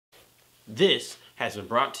This has been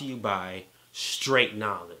brought to you by Straight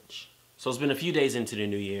Knowledge. So it's been a few days into the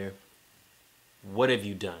new year. What have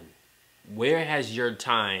you done? Where has your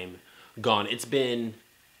time gone? It's been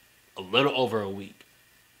a little over a week.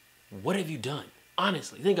 What have you done?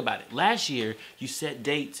 Honestly, think about it. Last year, you set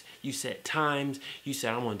dates, you set times, you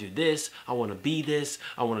said, I want to do this, I want to be this,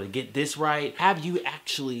 I want to get this right. Have you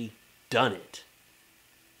actually done it?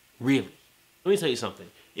 Really? Let me tell you something.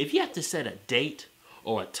 If you have to set a date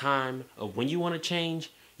or a time of when you want to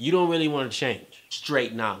change, you don't really want to change.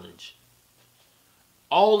 Straight knowledge.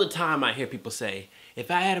 All the time I hear people say,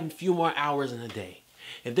 if I had a few more hours in a day,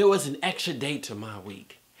 if there was an extra day to my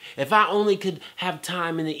week, if I only could have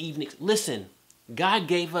time in the evenings. Listen, God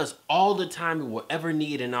gave us all the time we will ever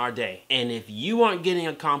need in our day. And if you aren't getting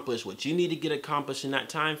accomplished what you need to get accomplished in that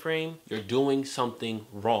time frame, you're doing something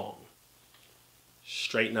wrong.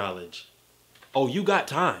 Straight knowledge. Oh, you got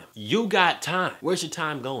time. You got time. Where's your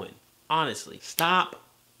time going? Honestly, stop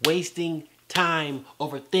wasting time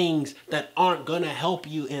over things that aren't gonna help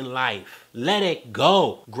you in life. Let it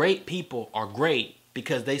go. Great people are great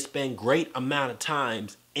because they spend great amount of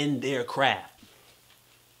times in their craft.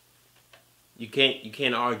 You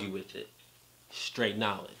can't argue with it. Straight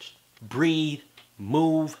knowledge. Breathe,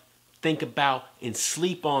 move, think about, and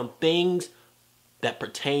sleep on things that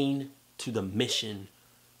pertain to the mission.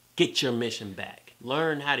 Get your mission back.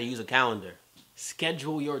 Learn how to use a calendar.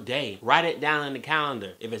 Schedule your day. Write it down in the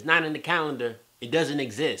calendar. If it's not in the calendar, it doesn't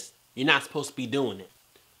exist. You're not supposed to be doing it.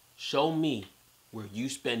 Show me where you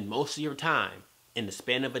spend most of your time in the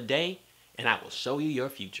span of a day, and I will show you your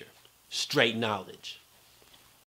future. Straight knowledge.